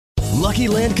Lucky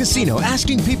Land Casino,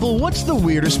 asking people, what's the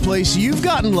weirdest place you've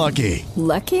gotten lucky?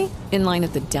 Lucky? In line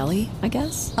at the deli, I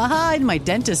guess? Aha, in my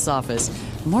dentist's office.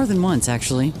 More than once,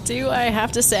 actually. Do I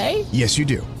have to say? Yes, you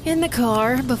do. In the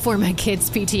car before my kids'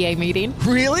 PTA meeting.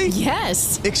 Really?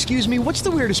 Yes. Excuse me, what's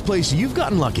the weirdest place you've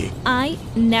gotten lucky? I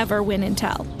never win and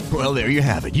tell. Well, there you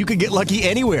have it. You can get lucky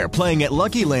anywhere, playing at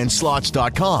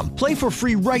LuckyLandSlots.com. Play for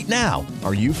free right now.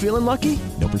 Are you feeling lucky?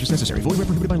 No purchase necessary. Void where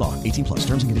prohibited by law. 18 plus.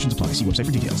 Terms and conditions apply. See website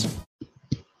for details.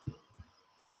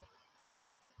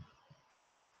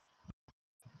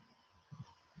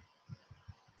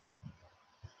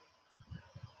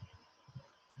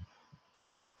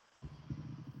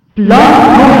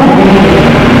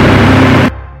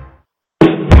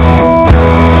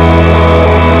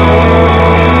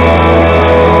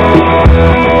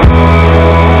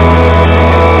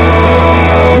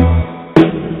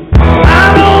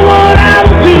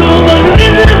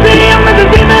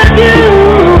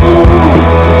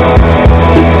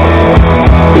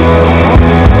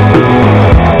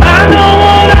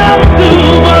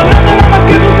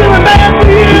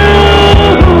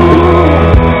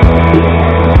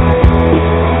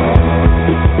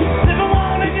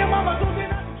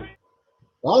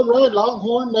 All right,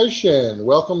 Longhorn Nation,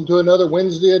 welcome to another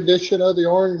Wednesday edition of the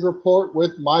Orange Report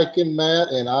with Mike and Matt,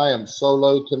 and I am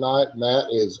solo tonight. Matt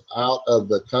is out of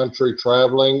the country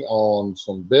traveling on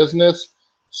some business,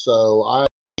 so I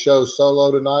show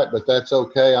solo tonight, but that's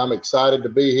okay. I'm excited to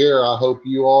be here. I hope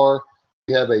you are.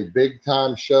 We have a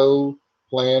big-time show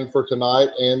planned for tonight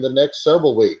and the next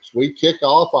several weeks. We kick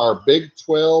off our Big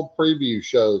 12 preview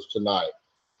shows tonight.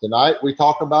 Tonight, we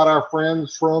talk about our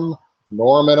friends from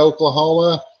Norman,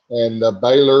 Oklahoma, and the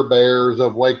Baylor Bears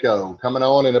of Waco. Coming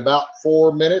on in about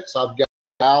 4 minutes, I've got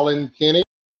Alan Kinney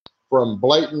from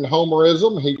Blatant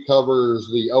Homerism. He covers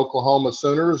the Oklahoma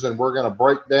Sooners, and we're going to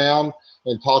break down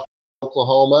and talk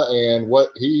Oklahoma and what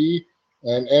he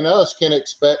and us can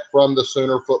expect from the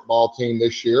Sooner football team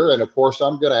this year. And, of course,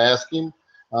 I'm going to ask him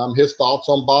his thoughts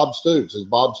on Bob Stoops. Is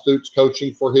Bob Stoops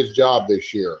coaching for his job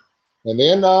this year? And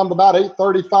then about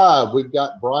 8:35, we've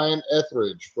got Brian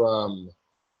Etheridge from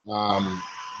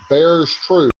Bears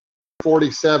Truth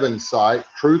 47 site,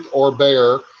 Truth or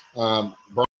Bear. Brian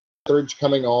Etheridge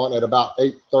coming on at about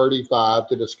 8:35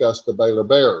 to discuss the Baylor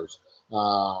Bears.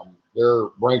 They're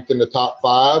ranked in the top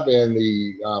 5 in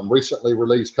the recently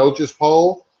released coaches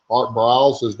poll. Art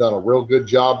Briles has done a real good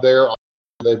job there.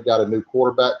 They've got a new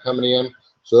quarterback coming in.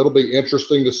 So it'll be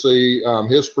interesting to see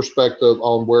his perspective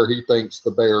on where he thinks the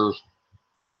Bears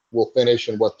will finish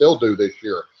and what they'll do this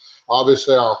year.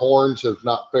 Obviously, our Horns have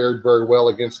not fared very well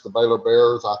against the Baylor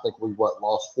Bears. I think we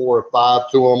lost 4 or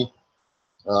 5 to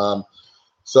them.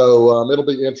 So it'll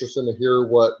be interesting to hear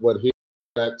what he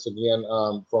expects again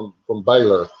from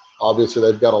Baylor. Obviously,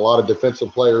 they've got a lot of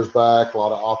defensive players back, a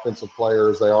lot of offensive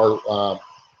players. They are going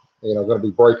to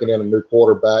be breaking in a new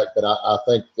quarterback, but I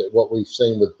think that what we've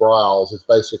seen with Briles is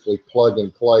basically plug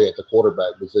and play at the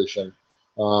quarterback position.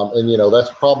 And that's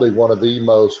probably one of the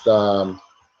most,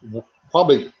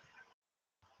 probably,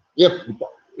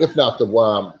 if not the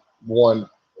one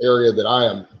area that I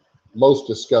am most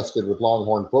disgusted with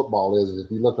Longhorn football is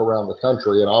if you look around the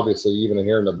country, and obviously even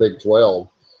here in the Big 12,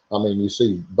 I mean, you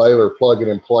see Baylor plugging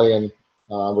and playing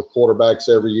with quarterbacks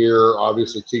every year.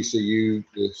 Obviously, TCU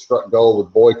struck gold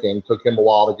with Boykin. Took him a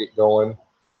while to get going.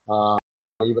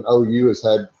 Even OU has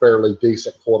had fairly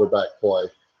decent quarterback play.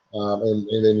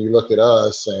 And then you look at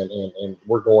us, and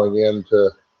we're going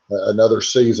into another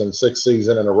season, 6th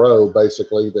season in a row,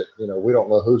 basically, that, we don't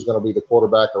know who's going to be the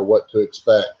quarterback or what to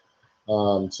expect.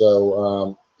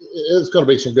 So it's going to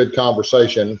be some good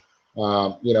conversation.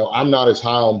 I'm not as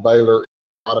high on Baylor.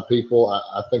 A lot of people,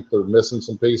 I think they're missing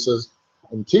some pieces.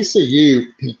 And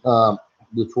TCU,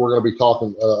 which we're going to be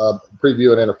talking,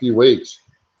 previewing in a few weeks,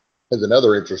 is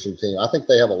another interesting team. I think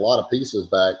they have a lot of pieces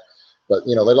back. But,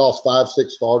 they lost 5-6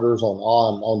 starters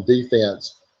on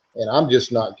defense, and I'm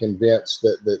just not convinced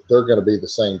that they're going to be the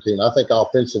same team. I think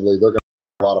offensively they're going to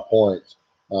have a lot of points.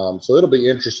 So it'll be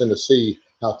interesting to see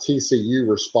how TCU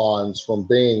responds from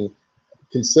being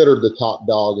considered the top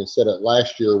dog instead of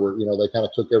last year where, they kind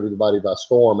of took everybody by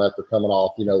storm after coming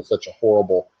off, such a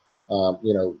horrible,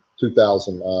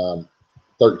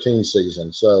 2013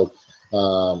 season. So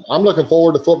I'm looking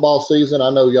forward to football season. I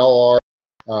know y'all are.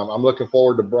 I'm looking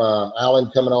forward to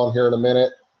Alan coming on here in a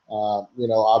minute.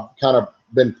 I've kind of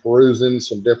been perusing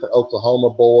some different Oklahoma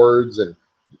boards and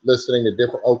listening to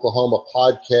different Oklahoma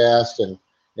podcasts, and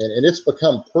it's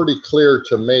become pretty clear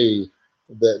to me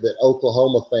that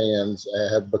Oklahoma fans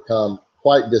have become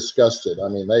quite disgusted. I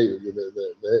mean, they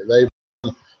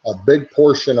a big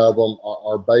portion of them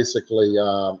are basically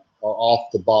are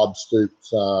off the Bob Stoops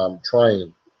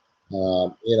train.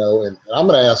 And I'm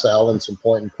going to ask Alan some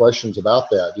pointing questions about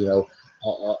that.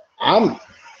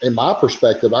 In my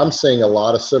perspective, I'm seeing a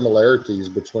lot of similarities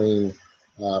between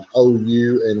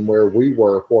OU and where we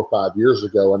were 4 or 5 years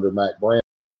ago under Mack Brown.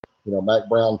 Mack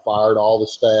Brown fired all the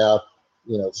staff,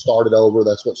 started over.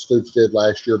 That's what Stoops did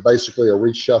last year. Basically a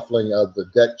reshuffling of the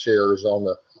deck chairs on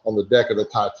the deck of the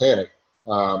Titanic.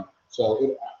 Like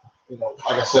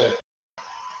I said,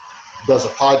 does a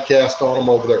podcast on them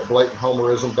over there at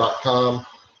blatanthomerism.com,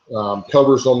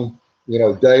 covers them,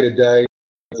 day to day.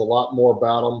 There's a lot more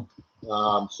about them.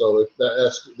 So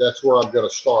that's where I'm going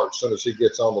to start as soon as he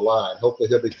gets on the line. Hopefully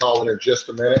he'll be calling in just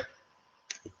a minute.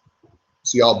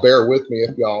 So y'all bear with me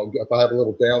if I have a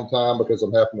little downtime because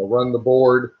I'm having to run the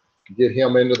board, get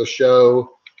him into the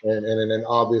show, and then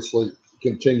obviously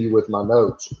continue with my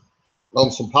notes. On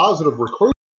some positive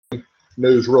recruiting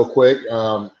news real quick,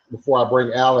 before I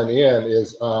bring Alan in,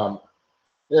 is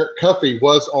Eric Cuffey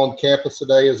was on campus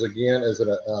today as an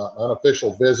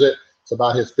unofficial visit. It's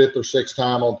about his 5th or 6th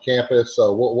time on campus,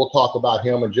 so we'll talk about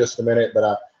him in just a minute.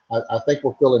 But I think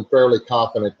we're feeling fairly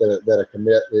confident that a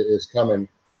commit is coming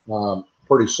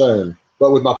pretty soon.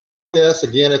 But with my guest,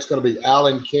 again, it's going to be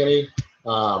Alan Kinney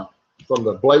from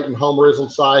the Blatant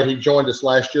Homerism side. He joined us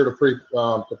last year to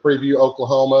preview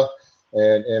Oklahoma,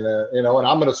 and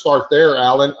I'm going to start there.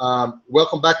 Alan,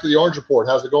 welcome back to the Orange Report.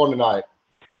 How's it going tonight?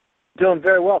 Doing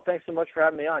very well. Thanks so much for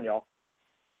having me on, y'all.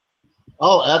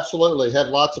 Oh, absolutely. Had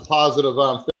lots of positive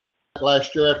feedback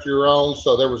last year after your own,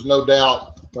 so there was no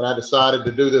doubt when I decided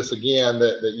to do this again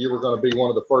that you were going to be one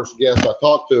of the first guests I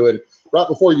talked to. And right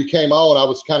before you came on, I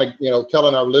was kind of,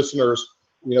 telling our listeners,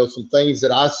 some things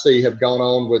that I see have gone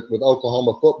on with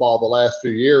Oklahoma football the last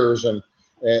few years. And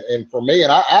for me,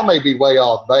 and I may be way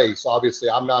off base.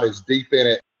 Obviously, I'm not as deep in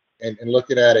it and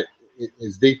looking at it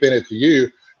as deep in it to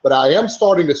you, but I am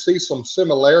starting to see some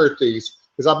similarities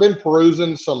because I've been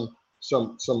perusing some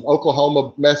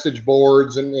Oklahoma message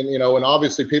boards and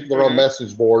obviously people are on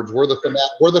message boards. We're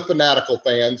the fanatical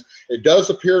fans. It does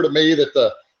appear to me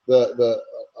that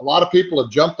a lot of people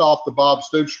have jumped off the Bob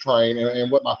Stoops train.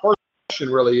 And what my first question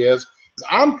really is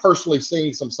I'm personally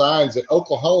seeing some signs that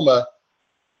Oklahoma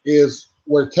is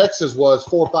where Texas was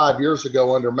 4 or 5 years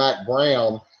ago under Mack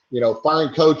Brown,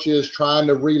 firing coaches, trying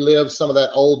to relive some of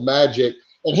that old magic.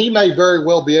 And he may very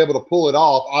well be able to pull it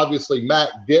off. Obviously, Mack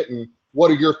didn't. What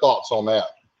are your thoughts on that?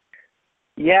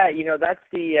 Yeah, that's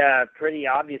the pretty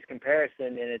obvious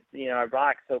comparison, and it's,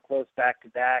 ironic, so close back to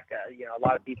back. A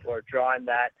lot of people are drawing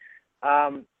that.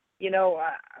 I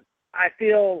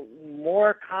feel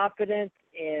more confident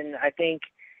in, I think,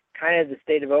 kind of the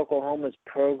state of Oklahoma's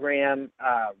program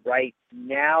right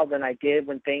now than I did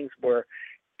when things were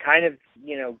kind of,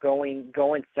 going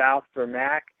south for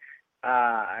Mack.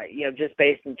 Just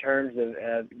based in terms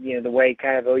of the way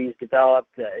kind of OU's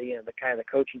developed, the kind of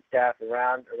the coaching staff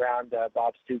around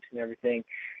Bob Stoops and everything.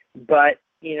 But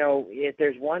if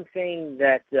there's one thing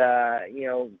that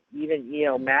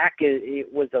even Mack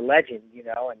it was a legend, and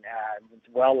was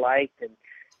well liked and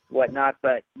whatnot.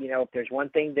 But if there's one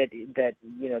thing that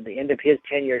the end of his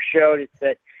tenure showed, it's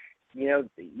that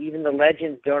even the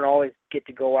legends don't always get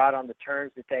to go out on the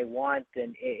terms that they want,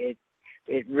 and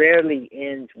it rarely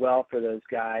ends well for those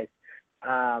guys.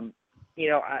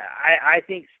 I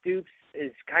think Stoops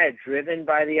is kind of driven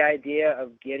by the idea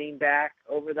of getting back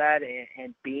over that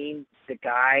and being the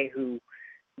guy who,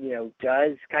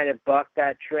 does kind of buck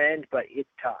that trend, but it's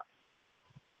tough.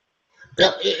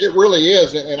 Yeah, it really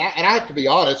is. And I have to be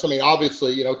honest. I mean,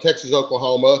 obviously, Texas,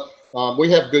 Oklahoma, we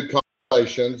have good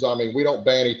conversations. I mean, we don't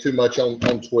banty too much on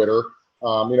Twitter.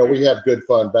 We have good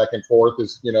fun back and forth,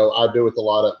 as I do with a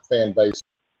lot of fan bases.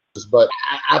 But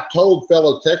I've told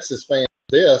fellow Texas fans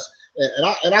this,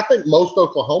 and I think most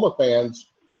Oklahoma fans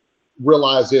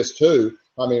realize this too.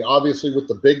 I mean, obviously, with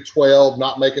the Big 12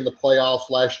 not making the playoffs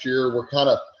last year, we're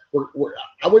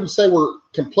I wouldn't say we're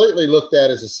completely looked at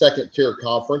as a second-tier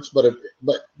conference, but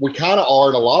we kind of are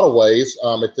in a lot of ways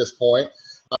at this point.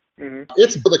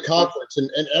 It's for the conference,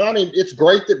 and I mean, it's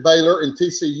great that Baylor and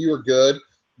TCU are good.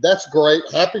 That's great.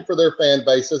 Happy for their fan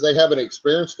bases. They haven't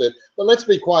experienced it. But let's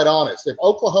be quite honest. If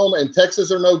Oklahoma and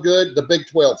Texas are no good, the Big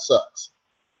 12 sucks.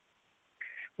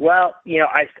 Well,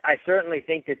 I certainly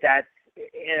think that's,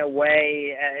 in a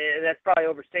way, that's probably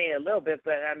overstating it a little bit,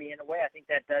 but I mean, in a way, I think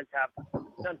that does have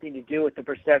something to do with the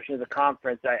perception of the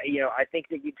conference. I think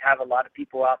that you'd have a lot of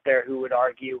people out there who would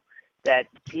argue that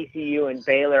TCU and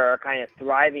Baylor are kind of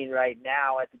thriving right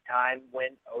now at the time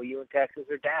when OU and Texas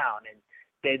are down, and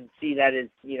they'd see that as,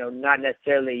 not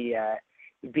necessarily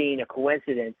being a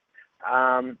coincidence.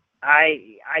 I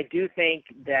do think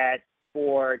that,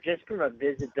 for just from a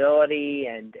visibility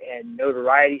and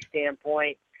notoriety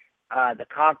standpoint, the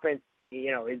conference,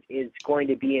 is going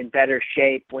to be in better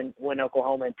shape when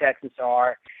Oklahoma and Texas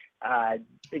are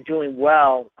doing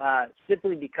well,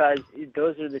 simply because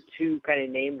those are the two kind of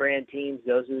name brand teams.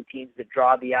 Those are the teams that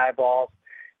draw the eyeballs.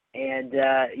 And,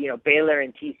 Baylor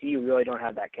and TCU really don't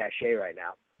have that cachet right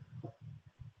now.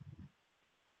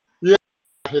 Yeah,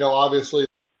 obviously,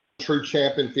 true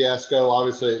champion fiasco,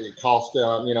 obviously it cost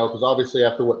them, because obviously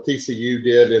after what TCU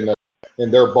did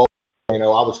in their bowl, I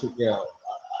was,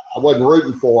 I wasn't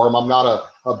rooting for them. I'm not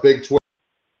a Big 12,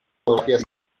 I guess,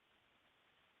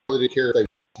 I really didn't care if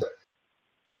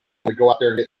they go out there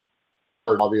and get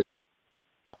hurt, obviously.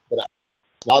 But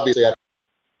obviously, I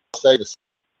stayed in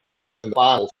the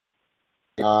finals.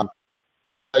 It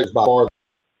was by far,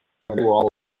 they were all,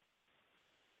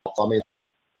 I mean,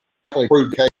 definitely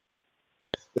proved the case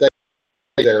that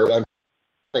they there. I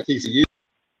think TCU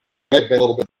had been a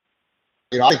little bit,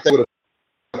 I think they would have,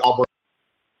 Auburn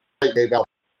State gave out.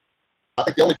 I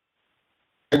think the only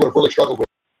they would have really struggled with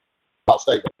Ohio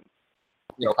State.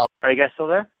 Are you guys still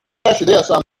there? Actually,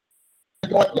 yes. I'll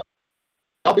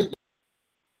be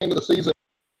into the season.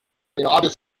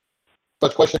 Obviously,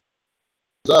 such questions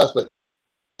us, but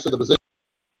to the position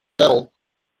settled.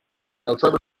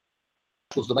 Trevor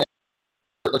was the man.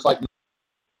 It looks like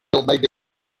maybe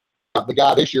the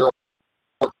guy this year.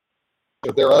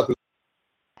 They're up, who's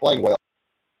playing well.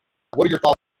 What are your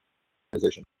thoughts on the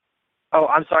position? Oh,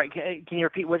 I'm sorry. Can you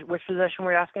repeat which position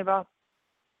were you asking about?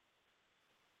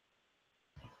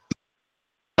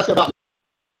 Asking about,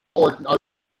 or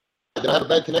did I have a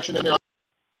bad connection in there?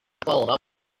 Phone, I'm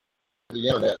the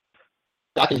internet.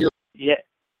 I can hear. Yeah.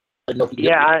 I didn't know if you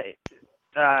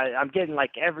I'm getting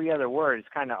like every other word. It's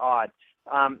kind of odd.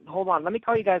 Hold on. Let me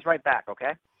call you guys right back,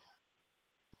 okay?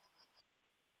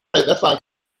 Hey, that's fine.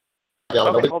 Yeah,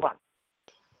 okay, hold on.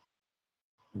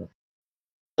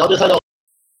 I'll just hang on.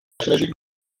 As you can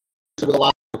see with a lot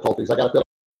of difficulties, I got to put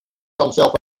on cell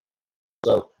phone.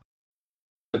 So,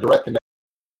 the direct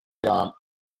connection.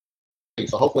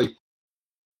 So, hopefully,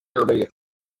 everybody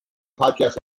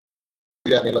podcast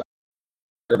do that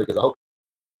because I hope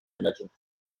connection.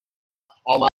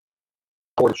 All my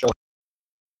board is showing,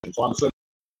 so I'm assuming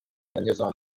and his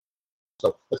on.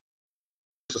 So just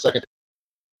a second.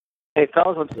 Hey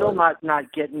fellas, I'm still not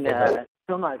getting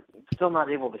still not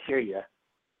able to hear you.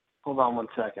 Hold on one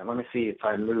second. Let me see if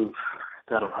I move.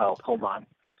 That'll help. Hold on.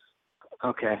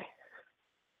 Okay.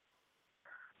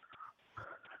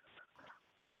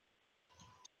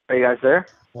 Are you guys there?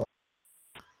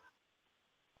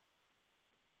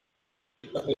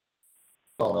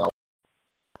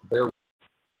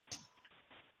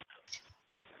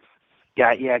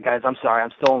 Yeah, guys. I'm sorry.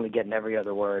 I'm still only getting every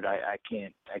other word. I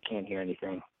can't hear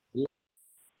anything.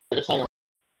 Just hang on.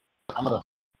 I'm gonna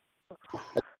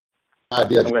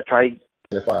try.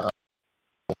 If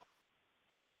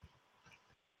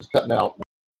it's cutting out.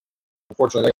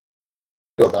 Unfortunately,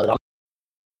 they feel about it.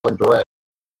 I'm direct.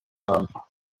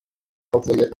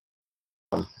 Hopefully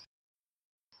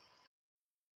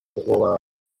it will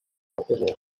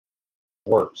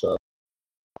work. So.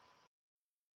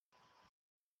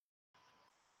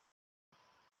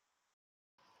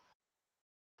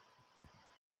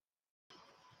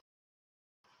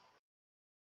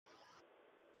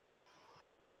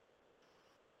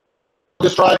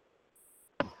 Just try.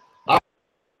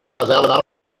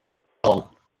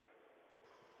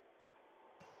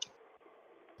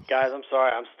 Guys, I'm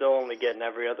sorry. I'm still only getting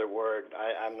every other word.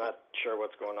 I'm not sure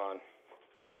what's going on.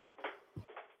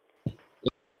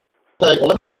 Okay, well,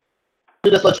 let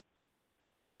me just let you.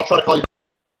 I'll try to call you.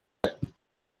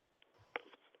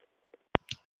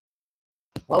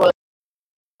 All right.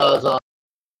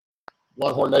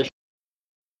 Longhorn Nation.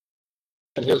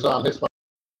 And his phone is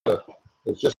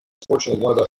just fortunately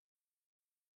one of the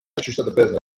issues of the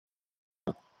business.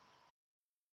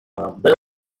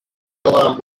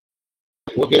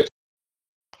 We'll get,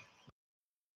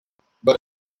 but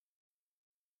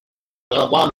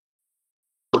while I'm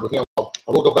with him, I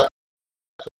will go back.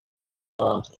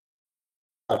 I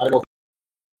don't know if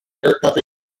Eric Duffy,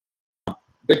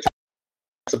 big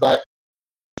time back.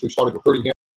 We started recruiting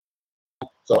him,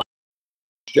 so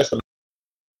just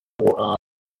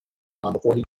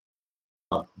before he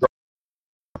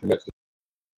commits.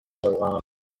 So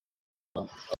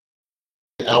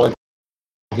Alan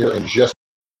here in just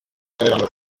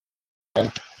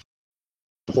and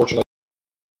unfortunately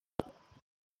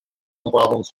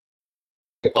problems.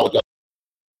 I apologize,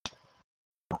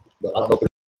 but I don't know if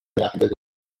there's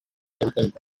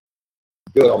everything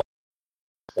good on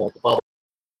the problem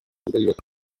with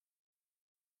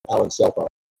Alan's cell phone,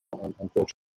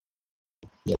 unfortunately.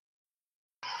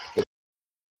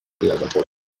 as unfortunate.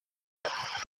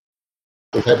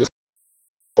 We've had this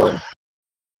before.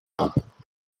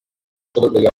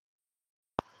 Absolutely.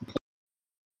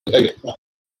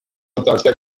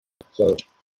 So,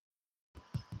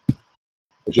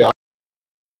 but yeah,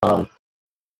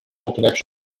 connection.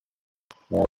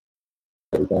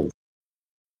 Everything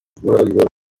really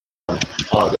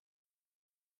odd.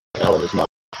 How it is not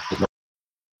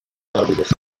to be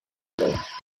this.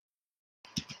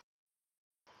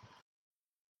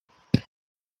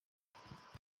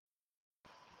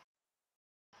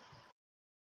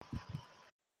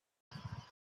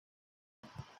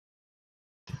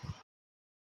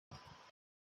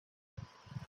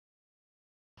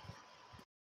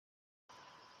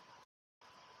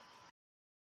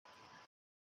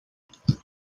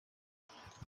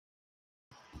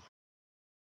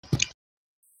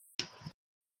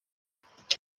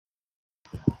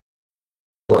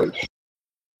 Great.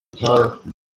 Tire.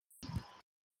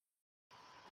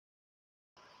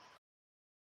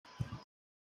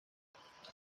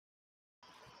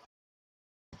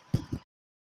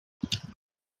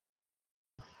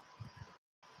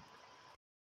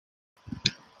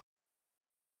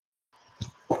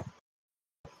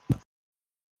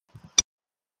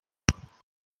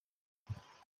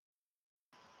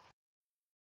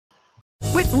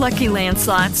 With Lucky Land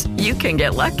Slots, you can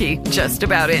get lucky just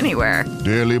about anywhere.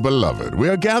 Dearly beloved, we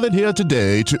are gathered here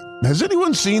today to... Has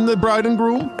anyone seen the bride and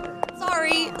groom?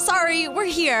 Sorry, we're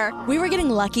here. We were getting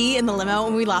lucky in the limo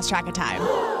and we lost track of time.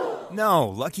 No,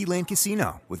 Lucky Land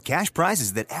Casino, with cash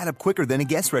prizes that add up quicker than a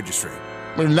guest registry.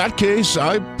 In that case,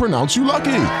 I pronounce you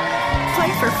lucky.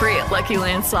 Play for free at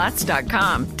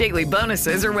LuckyLandSlots.com. Daily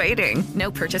bonuses are waiting. No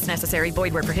purchase necessary.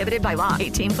 Void where prohibited by law.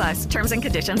 18+. Terms and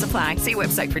conditions apply. See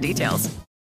website for details.